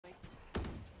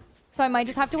So I might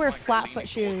just have to wear flat foot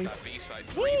shoes. That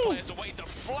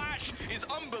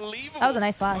was a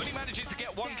nice flash. Only managing to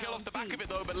get one kill off the back of it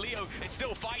though, but Leo is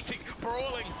still fighting,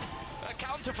 brawling. A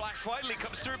counter flash finally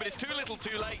comes through, but it's too little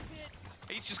too late.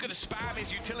 He's just going to spam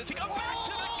his utility. Go back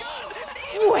to the gun!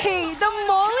 Wait, the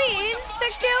Molly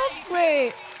insta-kill?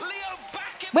 Wait.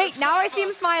 Wait, now I see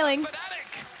him smiling.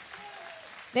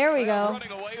 There we go.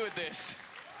 Running away with this.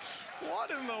 What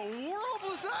in the world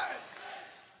was that?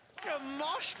 A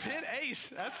mosh pit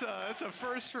ace. That's a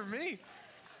first for me.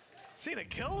 Seeing a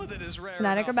kill with it is rare.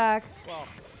 Fnatic are back. Well,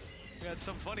 we had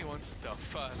some funny ones. The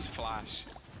first flash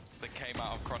that came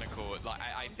out of Chronicle, like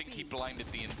I think he blinded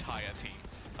the entire team.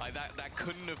 Like that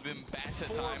couldn't have been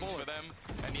better times for them.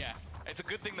 And yeah, it's a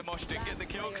good thing the Mosh didn't get the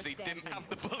kill because he didn't have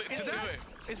the bullet to do it.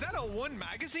 Is that a one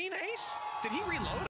magazine ace? Did he reload?